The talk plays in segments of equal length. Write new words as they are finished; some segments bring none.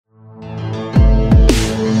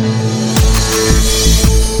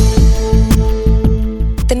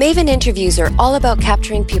Maven interviews are all about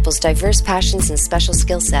capturing people's diverse passions and special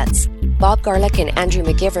skill sets. Bob Garlick and Andrew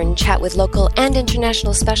McGivern chat with local and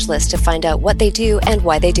international specialists to find out what they do and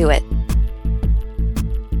why they do it.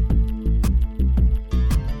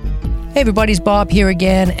 Hey everybody, it's Bob here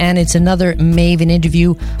again, and it's another Maven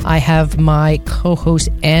interview. I have my co-host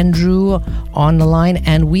Andrew on the line,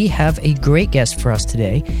 and we have a great guest for us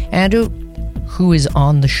today. Andrew, who is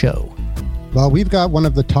on the show? Well, we've got one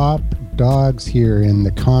of the top dogs here in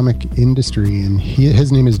the comic industry, and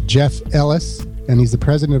his name is Jeff Ellis, and he's the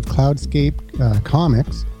president of Cloudscape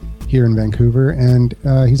Comics here in Vancouver, and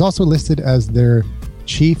he's also listed as their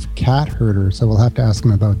chief cat herder, so we'll have to ask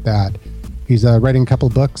him about that. He's writing a couple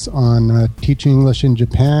books on teaching English in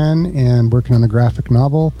Japan and working on a graphic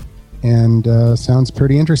novel, and sounds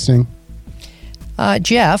pretty interesting.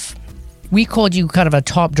 Jeff, we called you kind of a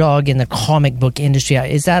top dog in the comic book industry.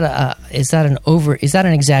 Is that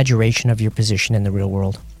an exaggeration of your position in the real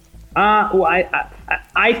world? Well,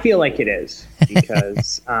 I feel like it is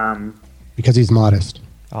because because he's modest.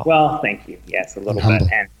 Oh. Well, thank you. Yes, a little bit.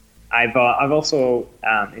 And I've also,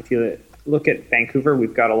 if you look at Vancouver,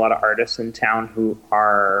 we've got a lot of artists in town who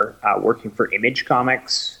are working for Image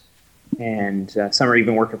Comics, and some are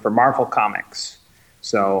even working for Marvel Comics.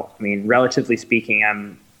 So, I mean, relatively speaking,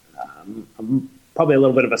 I'm probably a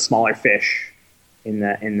little bit of a smaller fish in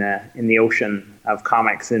the ocean of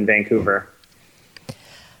comics in Vancouver.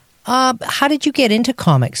 How did you get into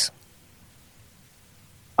comics?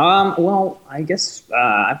 Well, I guess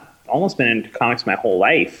I've almost been into comics my whole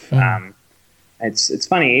life. It's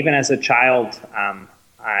funny, even as a child,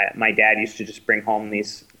 my dad used to just bring home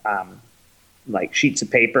these like sheets of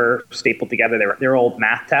paper stapled together. They were old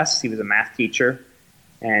math tests. He was a math teacher.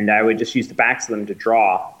 And I would just use the backs of them to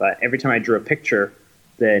draw. But every time I drew a picture,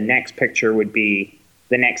 the next picture would be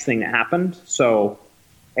the next thing that happened. So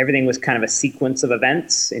everything was kind of a sequence of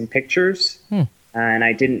events in pictures. And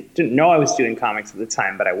I didn't know I was doing comics at the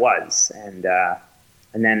time, but I was. And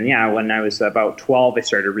then, when I was about 12, I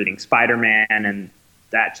started reading Spider-Man, and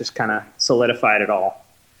that just kind of solidified it all.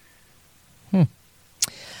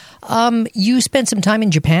 You spent some time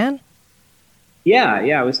in Japan? Yeah,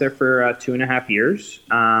 I was there for 2.5 years.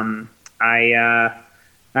 After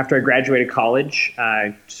I graduated college,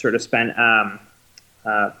 I sort of spent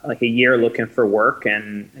like a year looking for work,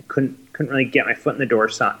 and I couldn't really get my foot in the door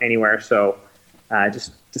anywhere. So I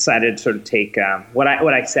just decided to sort of take what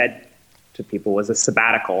I said to people was a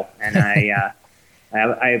sabbatical, and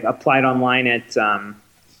I applied online at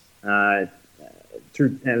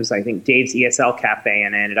through it was I think Dave's ESL Cafe,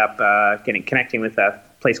 and I ended up connecting with a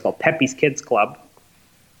place called Pepe's Kids Club,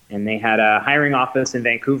 and they had a hiring office in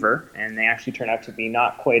Vancouver, and they actually turned out to be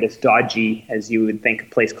not quite as dodgy as you would think a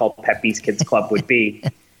place called Pepe's Kids Club would be.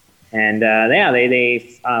 And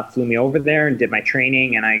they flew me over there and did my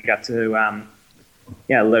training, and I got to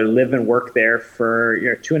live and work there for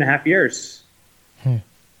 2.5 years.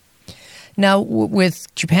 Now,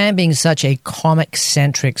 with Japan being such a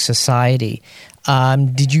comic-centric society,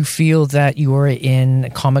 did you feel that you were in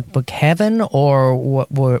comic book heaven,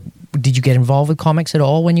 or did you get involved with comics at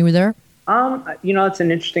all when you were there? It's an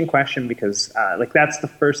interesting question because that's the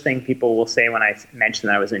first thing people will say when I mention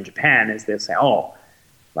that I was in Japan is they'll say, "Oh,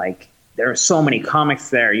 like there are so many comics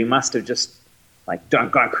there. You must have just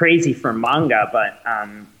gone crazy for manga." But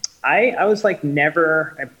I was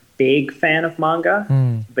never a big fan of manga,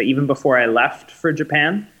 but even before I left for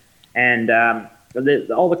Japan, and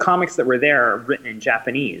all the comics that were there are written in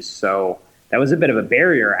Japanese, so that was a bit of a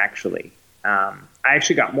barrier, actually. I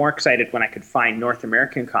actually got more excited when I could find North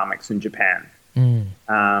American comics in Japan.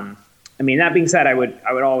 That being said, I would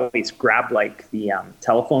always grab the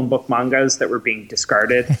telephone book mangas that were being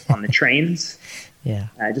discarded on the trains,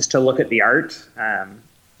 just to look at the art.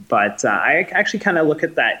 But I actually kind of look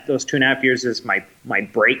at those 2.5 years as my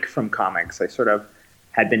break from comics. I sort of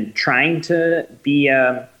had been trying to be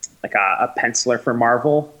a penciler for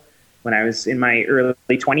Marvel when I was in my early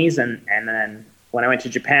 20s, and then when I went to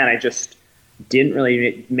Japan, I just didn't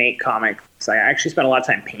really make comics. I actually spent a lot of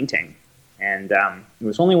time painting, and it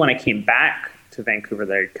was only when I came back to Vancouver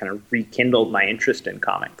that I kind of rekindled my interest in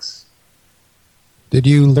comics. Did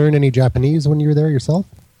you learn any Japanese when you were there yourself?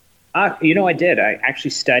 I did. I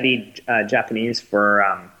actually studied Japanese for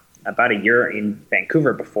about a year in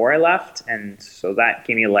Vancouver before I left, and so that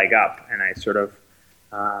gave me a leg up, and I sort of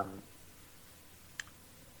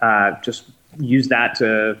just used that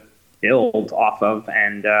to build off of,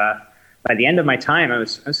 and by the end of my time, I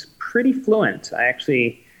was pretty fluent. I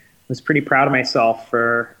actually was pretty proud of myself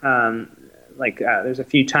for there's a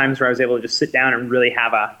few times where I was able to just sit down and really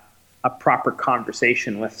have a proper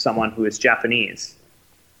conversation with someone who is Japanese.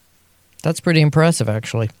 That's pretty impressive,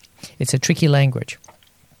 actually. It's a tricky language.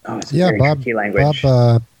 Oh, it's a very tricky language.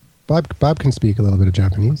 Bob can speak a little bit of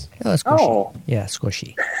Japanese. Oh, yeah,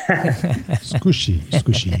 squishy. Squishy.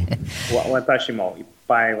 私もいっ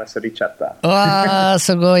ぱい忘れちゃった。わー、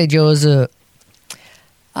すごい上手。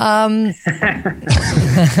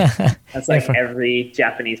That's like every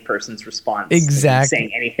Japanese person's response. Exactly.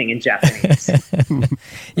 Saying anything in Japanese.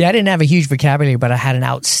 Yeah, I didn't have a huge vocabulary, but I had an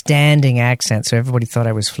outstanding accent, so everybody thought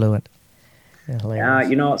I was fluent.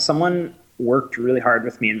 Someone worked really hard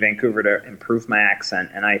with me in Vancouver to improve my accent,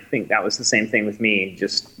 and I think that was the same thing with me.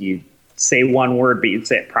 Just you say one word, but you'd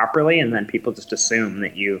say it properly, and then people just assume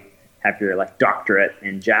that you have your doctorate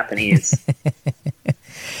in Japanese.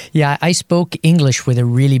 Yeah, I spoke English with a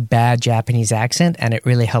really bad Japanese accent, and it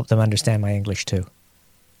really helped them understand my English too.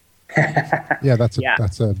 Yeah, that's a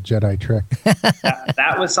Jedi trick.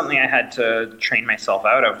 That was something I had to train myself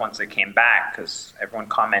out of once I came back, because everyone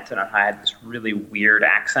commented on how I had this really weird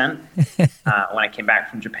accent when I came back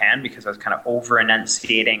from Japan, because I was kind of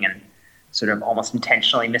over-enunciating and sort of almost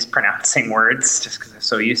intentionally mispronouncing words just because I was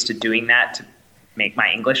so used to doing that to make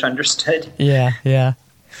my English understood. Yeah.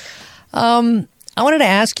 I wanted to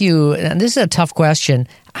ask you, and this is a tough question,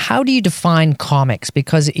 how do you define comics?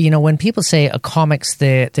 Because, when people say a comics,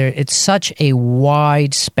 it's such a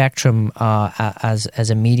wide spectrum as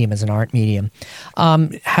a medium, as an art medium.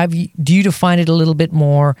 Do you define it a little bit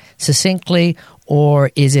more succinctly, or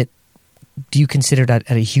do you consider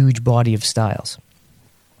that a huge body of styles?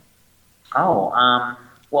 Well, I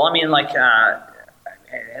mean,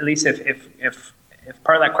 at least if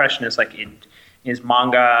part of that question is is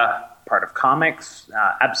manga part of comics?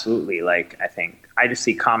 Absolutely. I think I just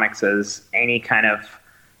see comics as any kind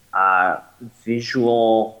of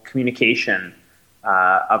visual communication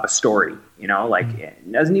of a story.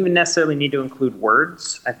 It doesn't even necessarily need to include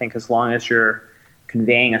words. I think as long as you're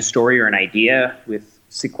conveying a story or an idea with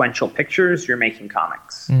sequential pictures, you're making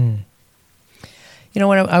comics. When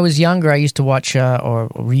I was younger, I used to watch or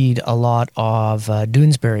read a lot of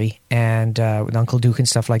Doonesbury and with Uncle Duke and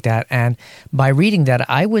stuff like that. And by reading that,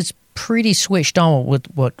 I was pretty switched on with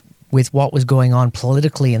what was going on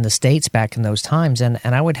politically in the States back in those times. And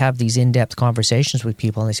I would have these in-depth conversations with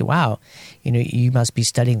people, and they say, wow, you must be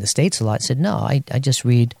studying the States a lot. I said, no, I just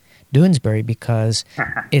read Doonesbury because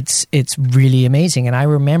it's really amazing. And I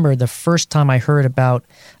remember the first time I heard about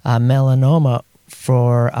melanoma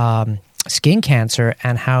for skin cancer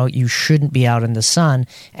and how you shouldn't be out in the sun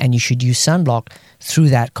and you should use sunblock through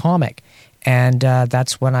that comic. And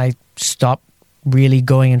that's when I stopped really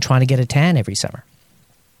going and trying to get a tan every summer.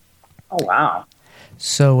 Oh, wow.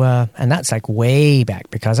 So, and that's way back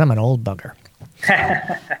because I'm an old bugger.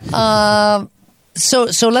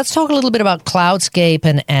 So let's talk a little bit about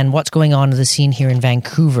Cloudscape and what's going on in the scene here in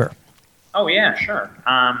Vancouver. Oh, yeah, sure.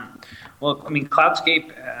 Well, I mean,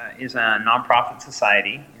 Cloudscape is a nonprofit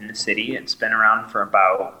society in the city. It's been around for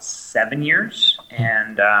about 7 years,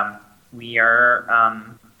 and we are,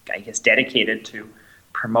 dedicated to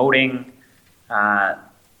promoting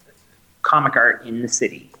comic art in the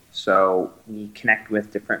city. So we connect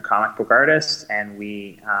with different comic book artists, and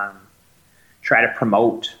we try to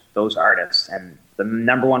promote those artists. And the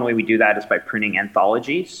number one way we do that is by printing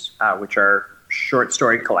anthologies, which are short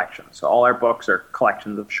story collections. So all our books are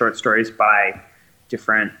collections of short stories by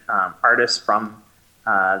different artists from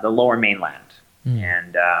the Lower Mainland.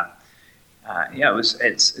 And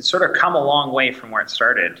it's sort of come a long way from where it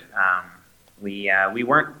started. We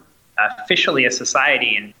weren't officially a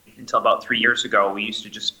society until about 3 years ago. We used to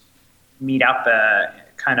just meet up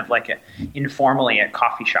informally at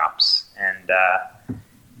coffee shops, and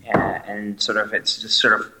sort of it's just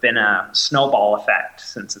sort of been a snowball effect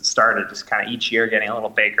since it started, just kind of each year getting a little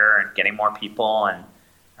bigger and getting more people and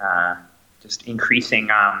just increasing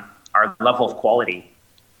our level of quality.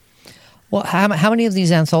 Well, how many of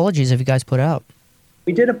these anthologies have you guys put out?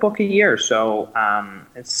 We did a book a year, so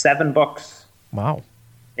it's 7 books. Wow.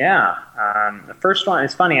 Yeah. The first one,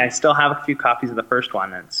 it's funny, I still have a few copies of the first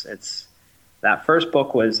one. It's that first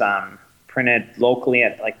book was printed locally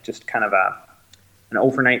at just kind of an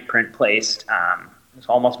overnight print place. It was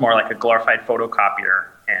almost more like a glorified photocopier,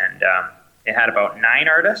 and it had about 9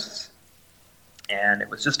 artists, and it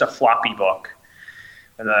was just a floppy book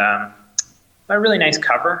with a really nice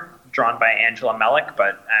cover drawn by Angela Mellick,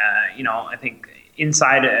 but I think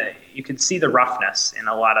inside you could see the roughness in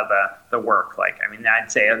a lot of the work.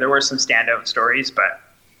 I'd say there were some standout stories, but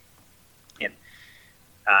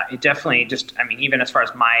it definitely even as far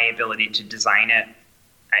as my ability to design it,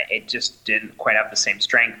 it just didn't quite have the same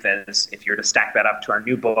strength as if you were to stack that up to our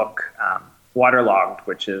new book, Waterlogged,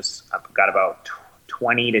 which is got about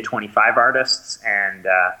 20 to 25 artists, and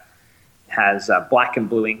has black and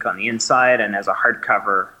blue ink on the inside and has a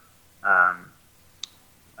hardcover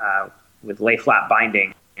with lay flat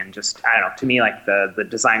binding. And just, I don't know, to me, like the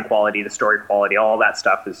design quality, the story quality, all that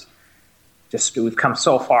stuff is just, we've come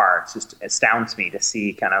so far. It just astounds me to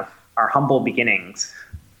see kind of our humble beginnings.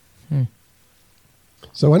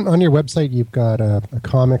 So on your website, you've got a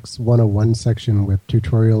Comics 101 section with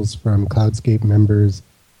tutorials from Cloudscape members,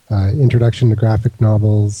 introduction to graphic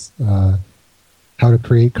novels, how to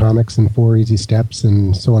create comics in 4 easy steps,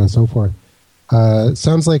 and so on and so forth.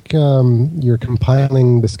 Sounds like you're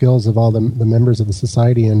compiling the skills of all the members of the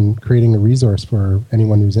society and creating a resource for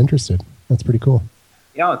anyone who's interested. That's pretty cool.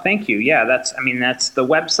 Yeah, thank you. Yeah, that's the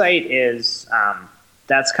website is,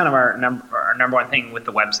 that's kind of our number one thing with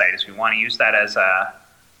the website is we want to use that as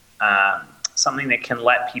something that can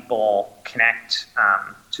let people connect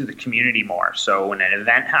to the community more. So when an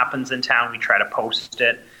event happens in town, we try to post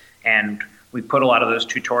it, and we put a lot of those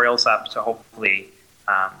tutorials up to hopefully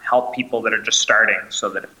help people that are just starting, so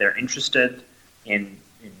that if they're interested in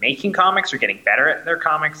making comics or getting better at their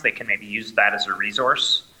comics, they can maybe use that as a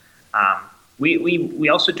resource. We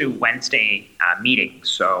also do Wednesday meetings.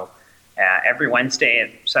 So every Wednesday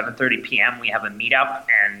at 7:30 p.m. we have a meetup,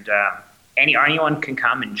 and anyone can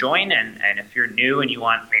come and join. And if you're new and you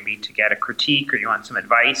want maybe to get a critique or you want some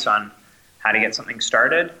advice on how to get something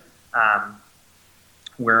started,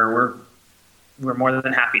 we're more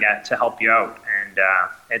than happy to help you out. And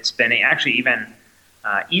it's been actually even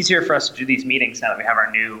easier for us to do these meetings now that we have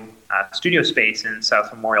our new studio space in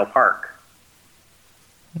South Memorial Park.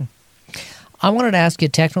 I wanted to ask you a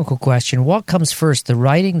technical question. What comes first, the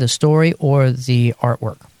writing, the story, or the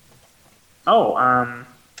artwork?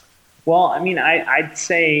 Well, I mean, I'd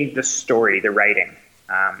say the story, the writing.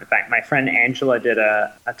 In fact, my friend Angela did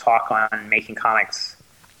a talk on making comics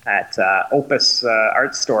at Opus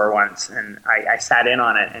Art Store once, and I sat in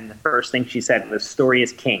on it, and the first thing she said was, "Story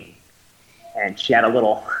is king." And she had a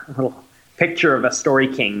little picture of a story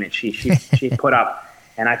king that she put up,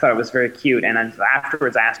 and I thought it was very cute. And then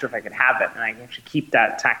afterwards I asked her if I could have it, and I actually keep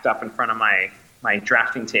that tacked up in front of my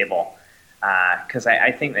drafting table, because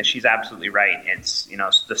I think that she's absolutely right. It's,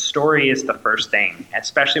 the story is the first thing,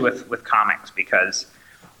 especially with comics, because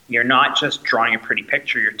you're not just drawing a pretty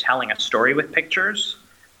picture, you're telling a story with pictures.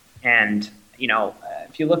 And,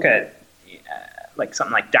 if you look at like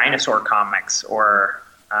something like dinosaur comics, or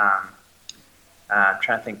I'm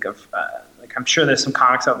trying to think of, I'm sure there's some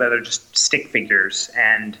comics out there that are just stick figures,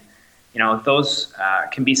 and, those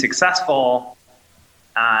can be successful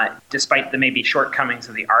despite the maybe shortcomings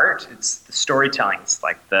of the art. It's the storytelling. It's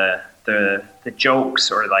like the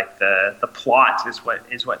jokes, or like the plot is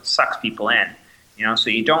what sucks people in.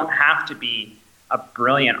 So you don't have to be a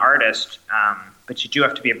brilliant artist, but you do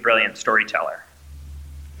have to be a brilliant storyteller.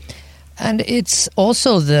 And it's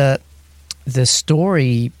also the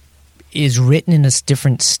story is written in a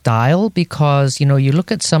different style, because, you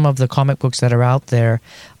look at some of the comic books that are out there,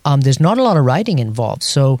 there's not a lot of writing involved.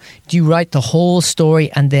 So do you write the whole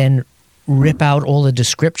story and then rip out all the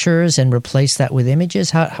descriptors and replace that with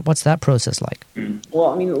images? What's that process like? Well,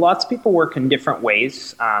 I mean, lots of people work in different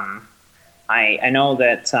ways. I know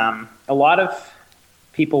that a lot of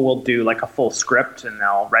people will do like a full script, and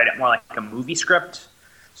they'll write it more like a movie script.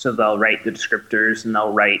 So they'll write the descriptors, and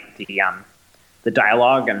they'll write the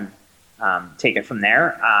dialogue, and take it from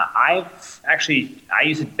there. I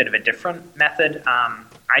use a bit of a different method.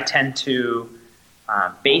 I tend to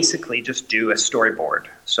basically just do a storyboard.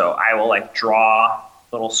 So I will draw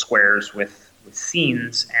little squares with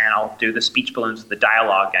scenes, and I'll do the speech balloons with the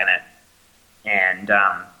dialogue in it. And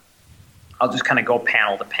I'll just kind of go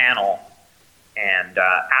panel to panel. And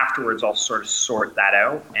afterwards, I'll sort of sort that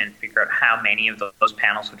out and figure out how many of those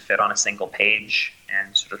panels would fit on a single page,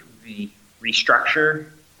 and sort of restructure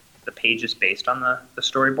the pages based on the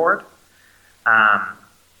storyboard.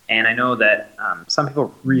 And I know that some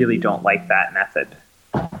people really don't like that method.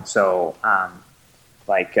 So,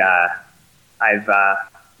 I've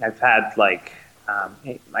had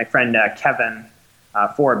my friend Kevin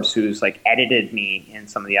Forbes, who's edited me in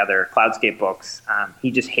some of the other Cloudscape books.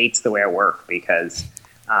 He just hates the way I work, because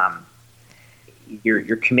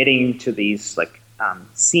you're committing to these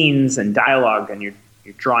scenes and dialogue, and you're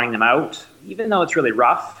drawing them out, even though it's really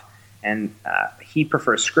rough. And he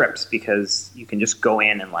prefers scripts, because you can just go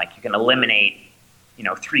in and you can eliminate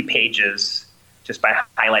 3 pages just by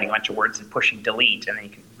highlighting a bunch of words and pushing delete, and then you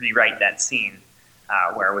can rewrite that scene.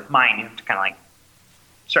 Where with mine, you have to kind of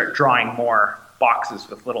start drawing more boxes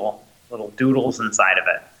with little doodles inside of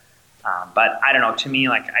it. But I don't know. To me,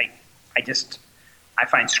 I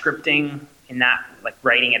find scripting in that,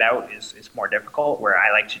 writing it out is more difficult. Where I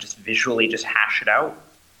like to just visually just hash it out.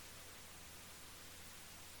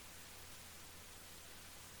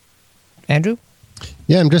 Andrew?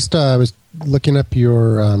 Yeah, I'm just was looking up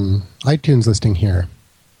your iTunes listing here.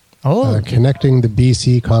 Connecting the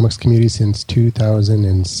BC comics community since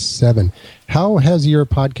 2007. How has your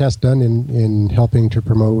podcast done in helping to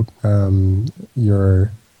promote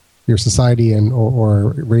your society and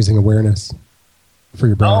or raising awareness for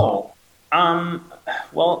your brand?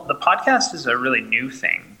 Well, the podcast is a really new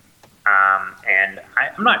thing, and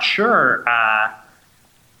I'm not sure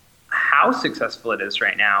how successful it is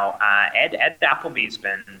right now. Ed Appleby's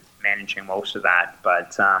been managing most of that,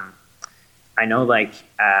 but I know, like,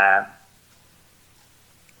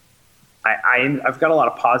 I've got a lot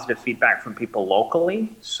of positive feedback from people locally,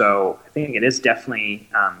 so I think it is definitely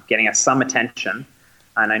getting us some attention.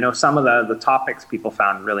 And I know some of the topics people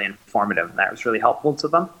found really informative, and that was really helpful to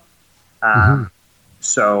them.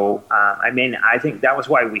 So, I think that was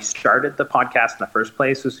why we started the podcast in the first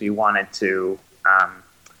place, was we wanted to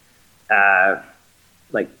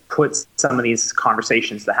put some of these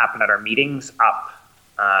conversations that happen at our meetings up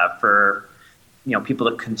for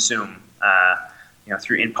people to consume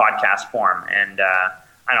through in podcast form. And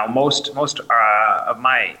I know most of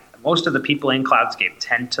the people in Cloudscape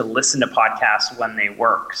tend to listen to podcasts when they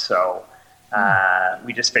work. So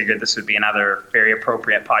we just figured this would be another very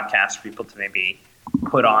appropriate podcast for people to maybe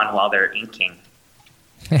put on while they're inking.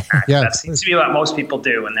 That seems to be what most people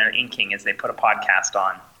do when they're inking, is they put a podcast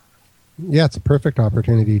on. Yeah, it's a perfect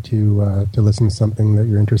opportunity to listen to something that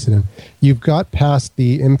you're interested in. You've got past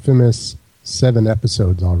the infamous 7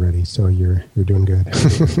 episodes already, so you're doing good.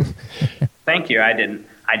 Thank you. I didn't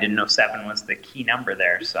know 7 was the key number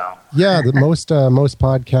there. So yeah, most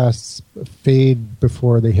podcasts fade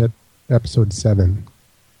before they hit episode 7.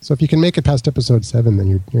 So if you can make it past episode 7,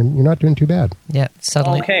 then you're not doing too bad. Yeah,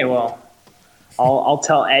 suddenly. Okay, well, I'll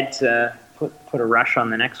tell Ed to put a rush on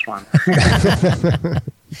the next one.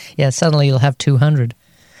 Yeah, suddenly you'll have 200.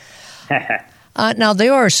 Now,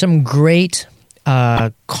 there are some great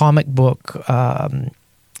comic book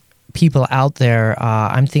people out there.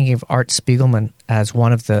 I'm thinking of Art Spiegelman as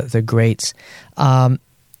one of the greats.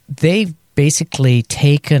 They've basically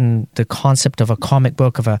taken the concept of a comic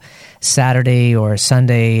book, of a Saturday or a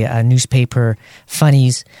Sunday newspaper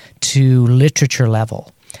funnies, to literature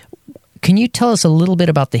level. Can you tell us a little bit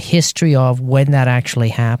about the history of when that actually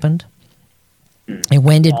happened? And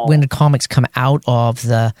when did comics come out of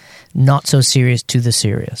the not so serious to the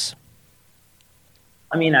serious?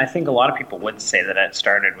 I mean, I think a lot of people would say that it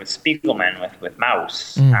started with Spiegelman with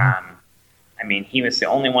Mouse. I mean, he was the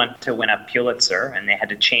only one to win a Pulitzer, and they had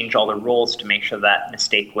to change all the rules to make sure that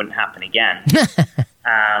mistake wouldn't happen again.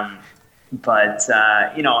 But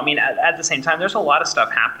at the same time, there's a lot of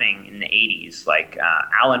stuff happening in the 80s. Like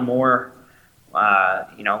Alan Moore,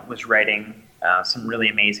 was writing some really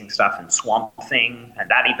amazing stuff in Swamp Thing, and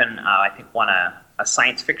that even, I think, won a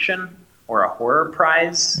science fiction or a horror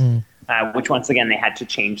prize, which, once again, they had to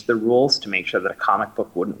change the rules to make sure that a comic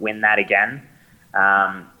book wouldn't win that again.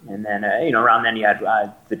 And then, around then you had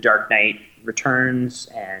The Dark Knight Returns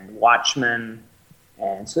and Watchmen.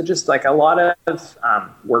 And so just like a lot of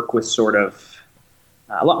work was sort of,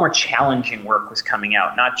 a lot more challenging work was coming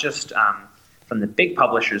out, not just from the big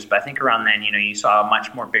publishers, but I think around then, you saw a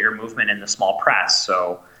much more bigger movement in the small press.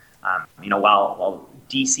 So, while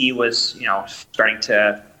DC was, starting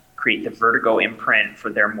to create the Vertigo imprint for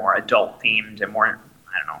their more adult-themed and more,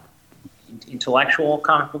 intellectual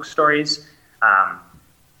comic book stories,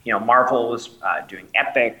 Marvel was doing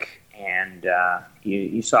Epic, and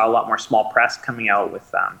you saw a lot more small press coming out with,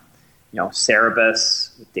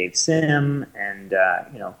 Cerebus, with Dave Sim, and,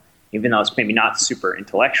 even though it's maybe not super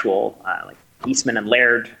intellectual, like Eastman and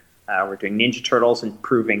Laird were doing Ninja Turtles and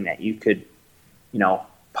proving that you could,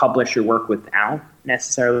 publish your work without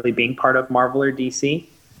necessarily being part of Marvel or DC.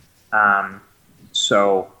 I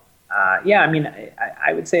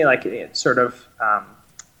would say like it sort of,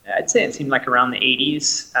 I'd say it seemed like around the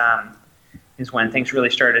 80s is when things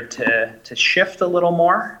really started to shift a little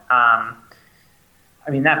more.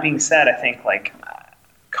 That being said, I think like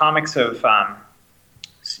comics have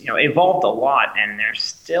evolved a lot, and there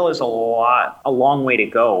still is a long way to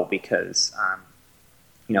go, because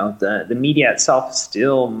the media itself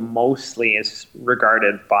still mostly is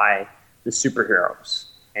regarded by the superheroes,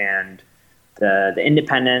 and the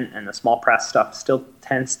independent and the small press stuff still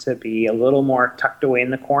tends to be a little more tucked away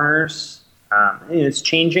in the corners. It's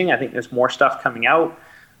changing. I think there's more stuff coming out.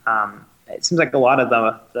 It seems like a lot of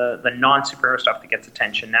the non-superhero stuff that gets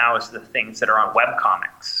attention now is the things that are on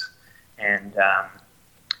webcomics.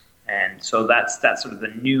 And so that's sort of the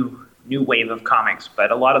new wave of comics.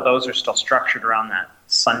 But a lot of those are still structured around that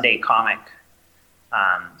Sunday comic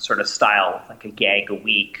sort of style, like a gag a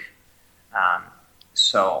week.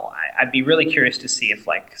 So I'd be really curious to see if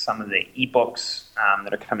like some of the ebooks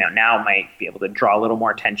that are coming out now might be able to draw a little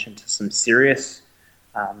more attention to some serious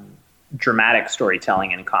dramatic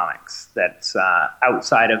storytelling in comics that's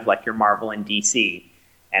outside of like your Marvel and DC,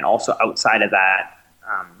 and also outside of that,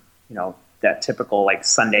 that typical like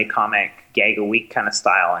Sunday comic gag a week kind of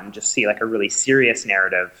style, and just see like a really serious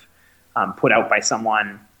narrative put out by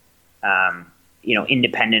someone,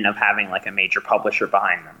 independent of having like a major publisher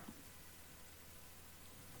behind them.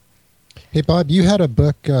 Hey, Bob, you had a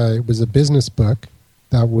book, it was a business book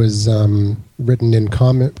that was written in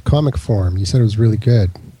comic form. You said it was really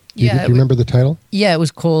good. Do you remember the title? Yeah, it was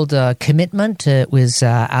called Commitment. It was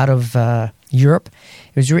out of Europe.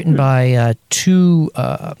 It was written by two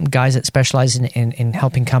guys that specialize in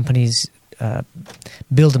helping companies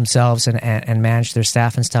build themselves and manage their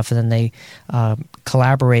staff and stuff. And then they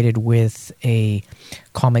collaborated with a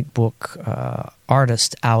comic book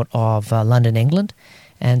artist out of London, England.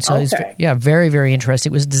 And so it's very, very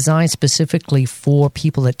interesting. It was designed specifically for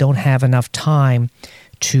people that don't have enough time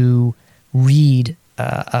to read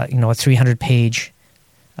a 300-page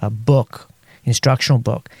book, instructional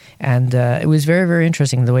book. And it was very, very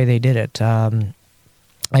interesting the way they did it.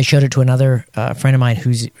 I showed it to another friend of mine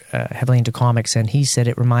who's heavily into comics, and he said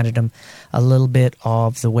it reminded him a little bit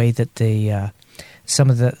of the way that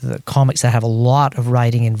some of the comics that have a lot of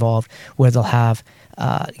writing involved, where they'll have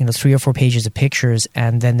 3 or 4 pages of pictures,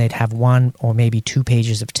 and then they'd have 1 or maybe 2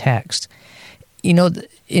 pages of text.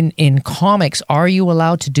 In comics, are you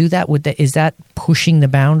allowed to do that? Is that pushing the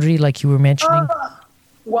boundary, like you were mentioning?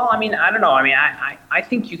 Well, I mean, I don't know. I mean, I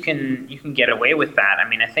think you can get away with that. I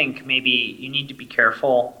mean, I think maybe you need to be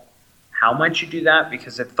careful how much you do that,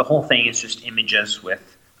 because if the whole thing is just images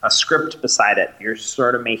with a script beside it, you're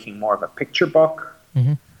sort of making more of a picture book.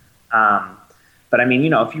 Mm-hmm. But I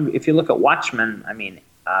mean, if you look at Watchmen, I mean,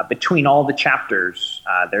 between all the chapters,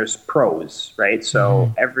 there's prose, right?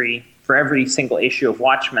 So for every single issue of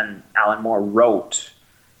Watchmen, Alan Moore wrote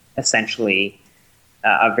essentially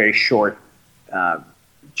a very short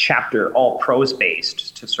chapter, all prose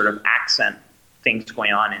based, to sort of accent things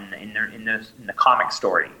going on in the comic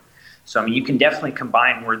story. So I mean, you can definitely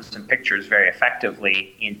combine words and pictures very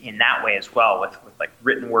effectively in that way as well, with like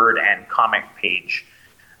written word and comic page.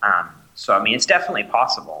 So I mean, it's definitely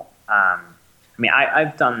possible. I mean,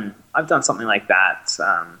 I've done something like that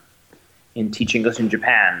in teaching English in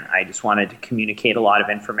Japan. I just wanted to communicate a lot of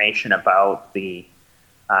information about the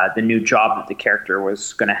new job that the character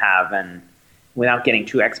was going to have, and without getting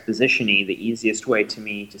too exposition-y, the easiest way to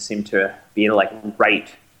me just seemed to be to like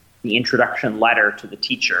write the introduction letter to the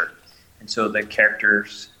teacher. And so the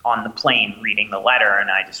character's on the plane reading the letter,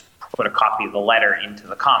 and I just put a copy of the letter into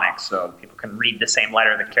the comic so people can read the same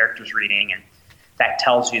letter the character's reading, and that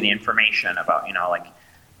tells you the information about, like,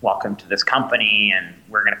 welcome to this company, and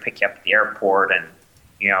we're going to pick you up at the airport, and,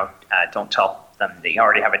 don't tell them that you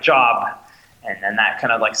already have a job. And then that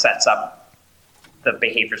kind of like sets up the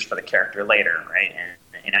behaviors for the character later, right?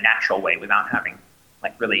 And in a natural way, without having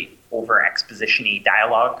like really over exposition-y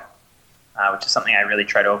dialogue, which is something I really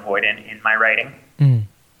try to avoid in my writing.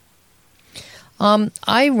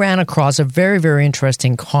 I ran across a very, very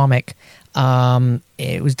interesting comic.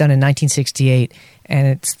 It was done in 1968, and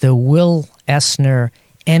it's the Will Eisner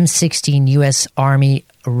M16 U.S. Army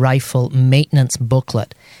Rifle Maintenance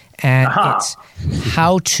Booklet. And it's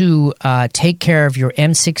how to take care of your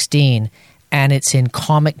M16, and it's in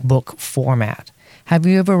comic book format. Have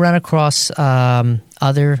you ever run across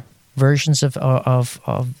other versions of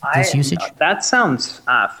this usage? That sounds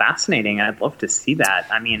fascinating. I'd love to see that.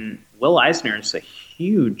 I mean, Will Eisner is a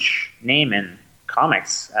huge name in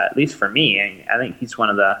comics, at least for me. I think he's one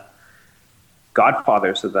of the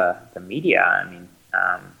godfathers of the media. I mean,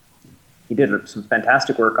 he did some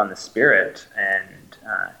fantastic work on The Spirit, and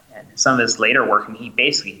some of his later work, and he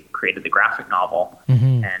basically created the graphic novel.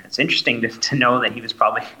 Mm-hmm. And it's interesting to know that he was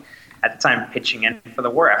probably at the time pitching in for the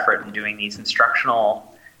war effort and doing these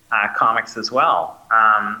instructional comics as well.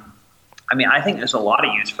 I mean, I think there's a lot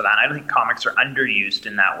of use for that. I don't think comics are underused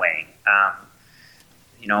in that way.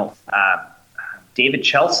 David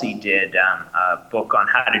Chelsea did a book on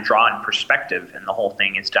how to draw in perspective, and the whole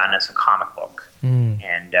thing is done as a comic book. Mm.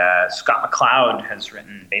 And Scott McCloud has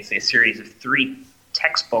written basically a series of 3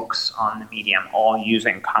 textbooks on the medium, all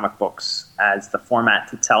using comic books as the format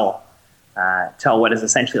to tell what is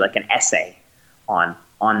essentially like an essay on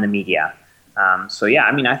the media. So yeah,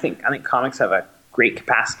 I mean, I think comics have a great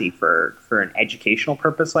capacity for an educational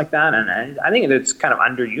purpose like that, and I think it's kind of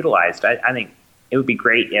underutilized. I think it would be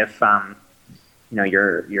great if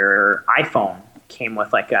your iPhone came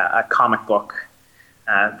with like a comic book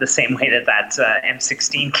the same way that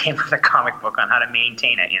M16 came with a comic book on how to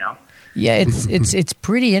maintain it, Yeah, it's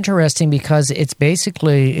pretty interesting because it's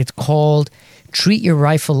called Treat Your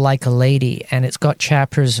Rifle Like a Lady, and it's got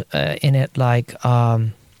chapters in it like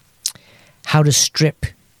how to strip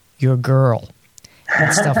your girl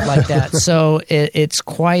and stuff like that. So it's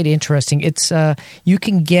quite interesting. It's you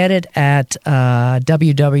can get it at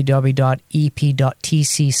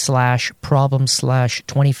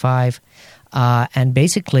www.ep.tc/problem/25, and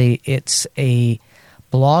basically it's a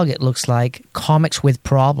blog. It looks like Comics with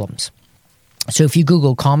Problems. So if you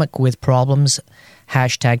Google Comic with Problems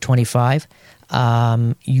 #25,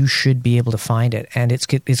 you should be able to find it. And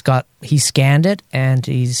he scanned it, and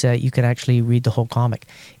you can actually read the whole comic.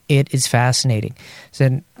 It is fascinating.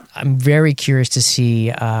 So I'm very curious to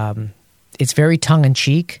see. It's very tongue in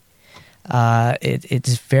cheek.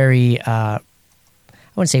 It's very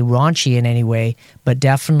I wouldn't say raunchy in any way, but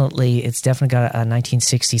it's definitely got a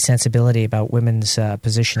 1960s sensibility about women's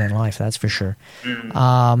position in life. That's for sure.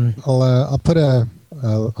 I'll put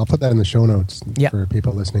that in the show notes for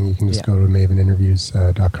people listening. You can just go to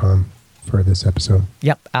maveninterviews.com for this episode.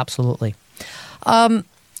 Yep, absolutely.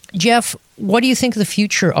 Jeff, what do you think of the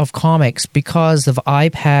future of comics? Because of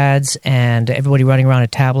iPads and everybody running around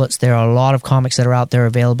with tablets, there are a lot of comics that are out there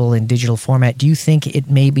available in digital format. Do you think it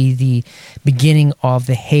may be the beginning of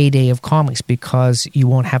the heyday of comics because you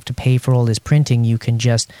won't have to pay for all this printing? You can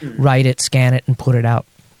just write it, scan it, and put it out.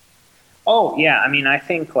 Oh, yeah. I mean, I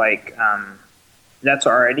think that's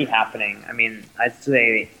already happening. I mean, I'd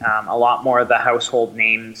say a lot more of the household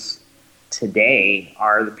names today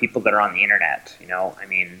are the people that are on the internet. I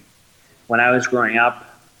mean, when I was growing up,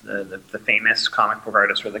 the famous comic book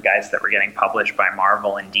artists were the guys that were getting published by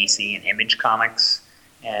Marvel and DC and Image Comics.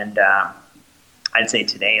 And I'd say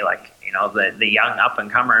today, the young up and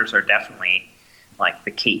comers are definitely like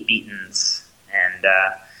the Kate Beatons and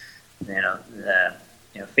the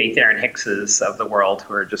Faith Aaron Hickses of the world,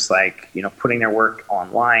 who are just putting their work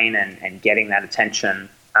online and getting that attention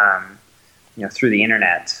through the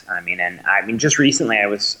internet. I mean, just recently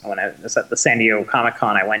when I was at the San Diego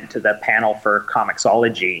Comic-Con, I went to the panel for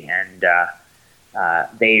Comixology, and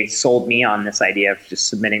they sold me on this idea of just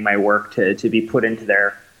submitting my work to be put into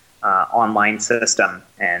their online system,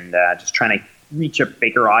 and just trying to reach a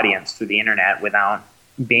bigger audience through the internet without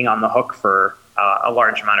being on the hook for a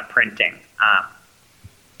large amount of printing. I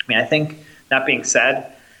mean, I think that being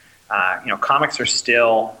said, comics are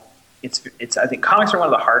still... I think comics are one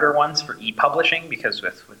of the harder ones for e-publishing because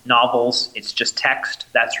with novels, it's just text.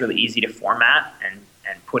 That's really easy to format and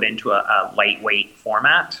put into a lightweight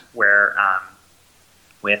format, where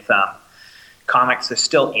with comics, there's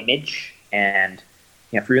still image. And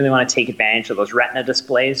if you really want to take advantage of those Retina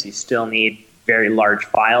displays, you still need very large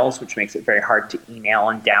files, which makes it very hard to email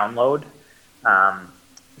and download.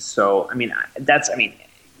 So,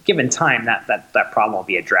 given time, that problem will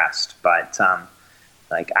be addressed. But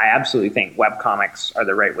I absolutely think webcomics are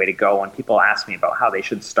the right way to go. When people ask me about how they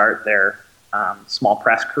should start their small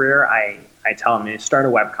press career, I tell them to start a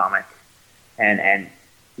webcomic. And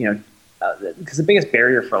because the biggest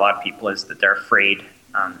barrier for a lot of people is that they're afraid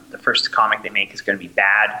the first comic they make is going to be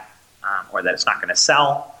bad, or that it's not going to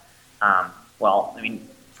sell.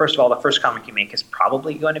 First of all, the first comic you make is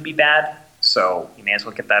probably going to be bad, so you may as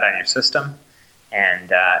well get that out of your system.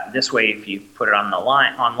 And this way, if you put it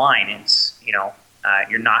online, it's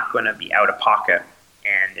you're not going to be out of pocket,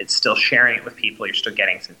 and it's still sharing it with people. You're still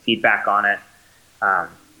getting some feedback on it.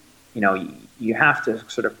 You have to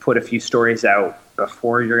sort of put a few stories out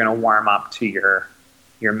before you're going to warm up to your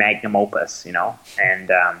magnum opus,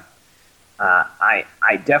 And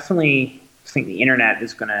I definitely think the internet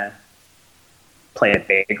is going to play a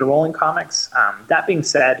bigger role in comics. That being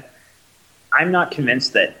said, I'm not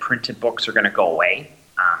convinced that printed books are going to go away.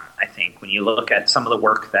 I think when you look at some of the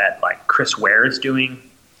work that Chris Ware is doing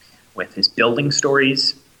with his building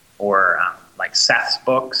stories, or Seth's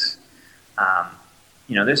books,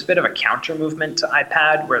 there's a bit of a counter movement to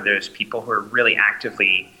iPad, where there's people who are really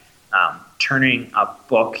actively turning a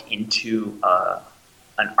book into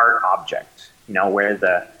an art object, where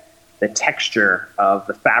the texture of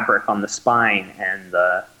the fabric on the spine and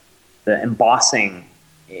the embossing,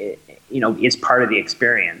 is part of the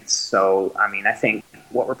experience. So, I think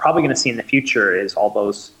what we're probably going to see in the future is all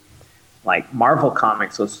those Marvel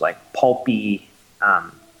comics, those pulpy,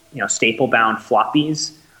 staple-bound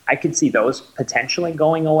floppies. I could see those potentially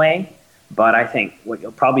going away, but I think what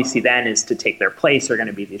you'll probably see then is, to take their place, are going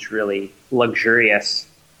to be these really luxurious,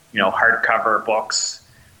 hardcover books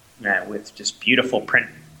with just beautiful print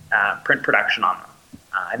production on them.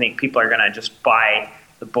 I think people are going to just buy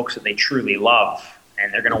the books that they truly love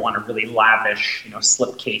and they're going to want a really lavish,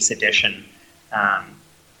 slipcase edition.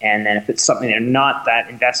 And then if it's something they're not that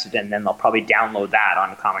invested in, then they'll probably download that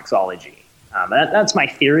on Comixology. That's my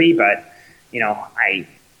theory, but who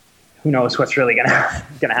knows what's really going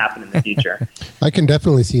to happen in the future. I can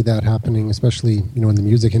definitely see that happening, especially in the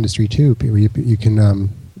music industry too. You can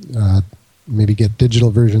maybe get digital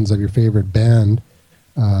versions of your favorite band's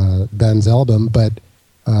album, but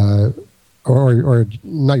or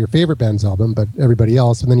not your favorite band's album, but everybody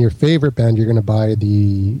else, and then your favorite band, you're going to buy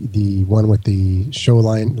the one with the show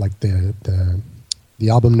line, like the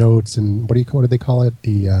album notes, and what do they call it?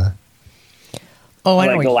 The I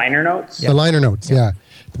know the liner notes. The liner notes, yeah.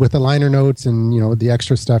 With the liner notes and the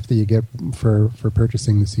extra stuff that you get for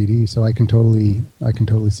purchasing the CD. So I can totally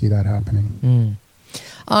see that happening.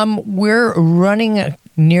 We're running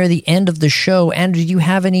near the end of the show. Andrew, do you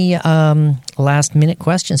have any last minute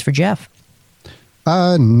questions for Jeff?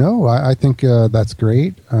 No, I think that's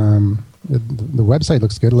great. The website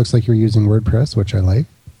looks good. It looks like you're using WordPress, which I like.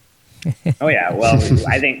 Oh yeah, well,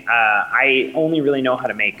 I think I only really know how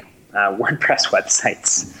to make WordPress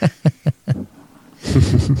websites.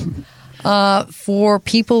 For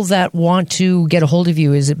people that want to get a hold of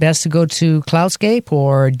you, is it best to go to Cloudscape,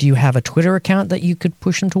 or do you have a Twitter account that you could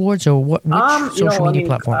push them towards, or which social media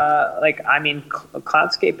platform?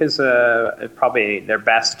 Cloudscape is probably their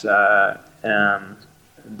best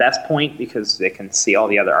point, because they can see all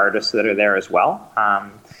the other artists that are there as well.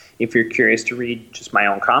 If you're curious to read just my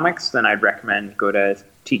own comics, then I'd recommend go to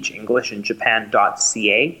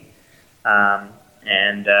teachenglishinjapan.ca.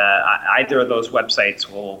 And either of those websites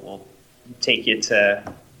will take you to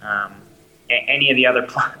any of the other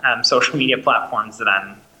social media platforms that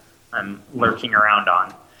I'm lurking around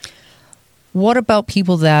on. What about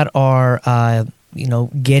people that are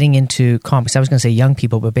getting into comics? I was going to say young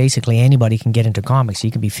people, but basically anybody can get into comics.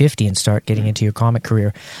 You can be 50 and start getting into your comic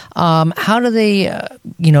career. How do they,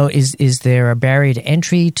 is there a barrier to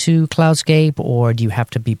entry to Cloudscape, or do you have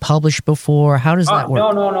to be published before? How does that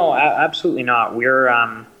work? No, absolutely not.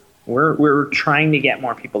 We're trying to get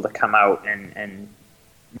more people to come out and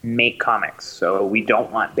make comics. So we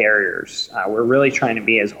don't want barriers. We're really trying to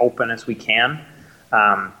be as open as we can.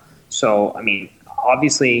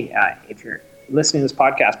 Obviously, if you're listening to this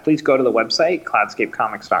podcast, please go to the website,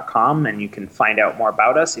 cloudscapecomics.com, and you can find out more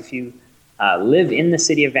about us. If you live in the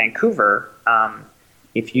city of Vancouver,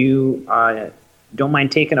 if you don't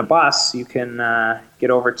mind taking a bus, you can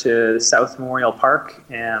get over to South Memorial Park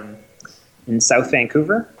in South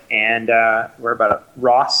Vancouver, and we're about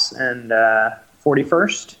Ross and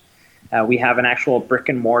 41st. We have an actual brick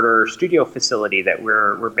and mortar studio facility that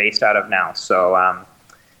we're based out of now. So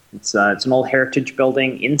it's an old heritage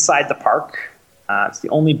building inside the park. It's the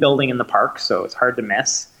only building in the park, so it's hard to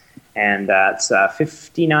miss. And it's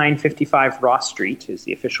 5955 Ross Street is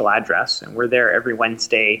the official address, and we're there every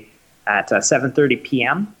Wednesday at 7:30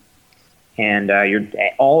 p.m. And you're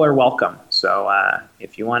all are welcome. So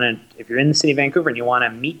if you're in the city of Vancouver and you want to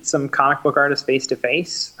meet some comic book artists face to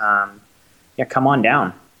face, come on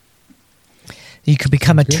down. You could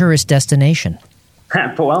become a tourist destination.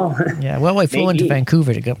 Well, I flew into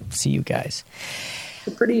Vancouver to go see you guys.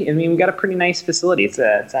 We got a pretty nice facility. It's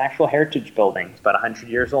an actual heritage building. It's about 100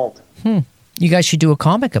 years old. You guys should do a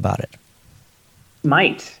comic about it.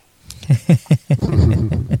 Might.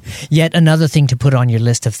 Yet another thing to put on your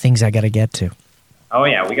list of things I got to get to. Oh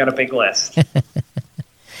yeah, we got a big list.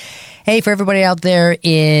 Hey, for everybody out there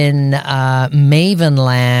in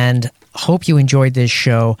Mavenland, hope you enjoyed this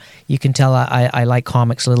show. You can tell I like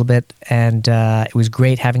comics a little bit, and it was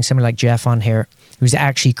great having somebody like Jeff on here who's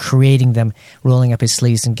actually creating them, rolling up his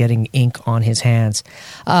sleeves and getting ink on his hands.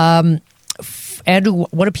 Andrew,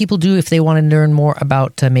 what do people do if they want to learn more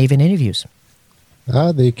about Maven Interviews?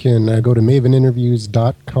 They can go to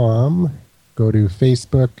maveninterviews.com, go to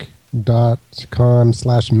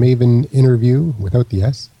facebook.com/maveninterview without the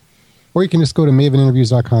S, or you can just go to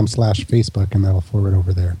maveninterviews.com/Facebook, and that'll forward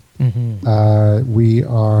over there. Mm-hmm.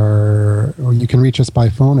 You can reach us by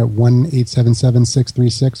phone at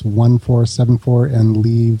 1-877-636-1474 and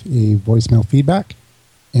leave a voicemail feedback,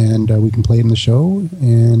 and we can play it in the show,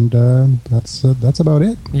 and that's about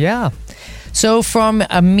it. Yeah. So from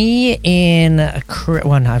me in, I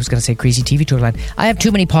was going to say Crazy TV Talk line. I have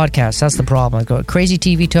too many podcasts. That's the problem. I go Crazy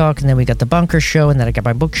TV Talk, and then we got the Bunker Show, and then I got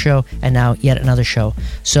my book show, and now yet another show.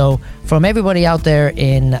 So from everybody out there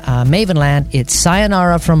in Mavenland, it's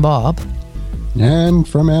sayonara from Bob. And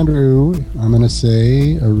from Andrew, I'm going to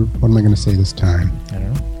say, what am I going to say this time? I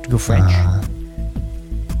don't know. Go French.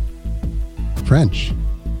 French.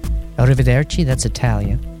 Arrivederci, that's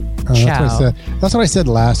Italian. That's what I said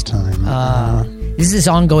last time. This is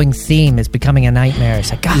ongoing theme. It's becoming a nightmare.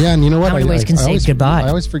 It's like, God, yeah, and you know what? How many ways can say goodbye? I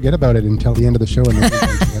always forget about it until the end of the show, and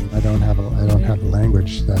I don't have the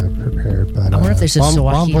language prepared. But I wonder if there's a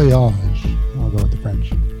Swahili. Bon voyage. I'll go with the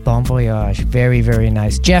French. Bon voyage. Very, very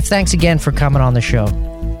nice. Jeff, thanks again for coming on the show.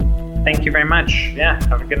 Thank you very much. Yeah,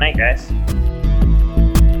 have a good night, guys.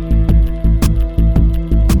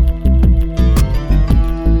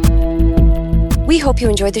 We hope you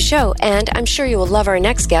enjoyed the show, and I'm sure you will love our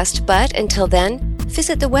next guest. But until then,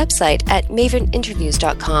 visit the website at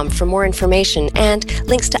maveninterviews.com for more information and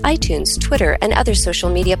links to iTunes, Twitter, and other social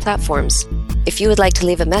media platforms. If you would like to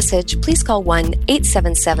leave a message, please call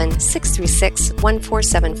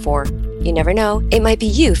 1-877-636-1474. You never know, it might be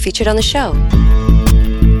you featured on the show.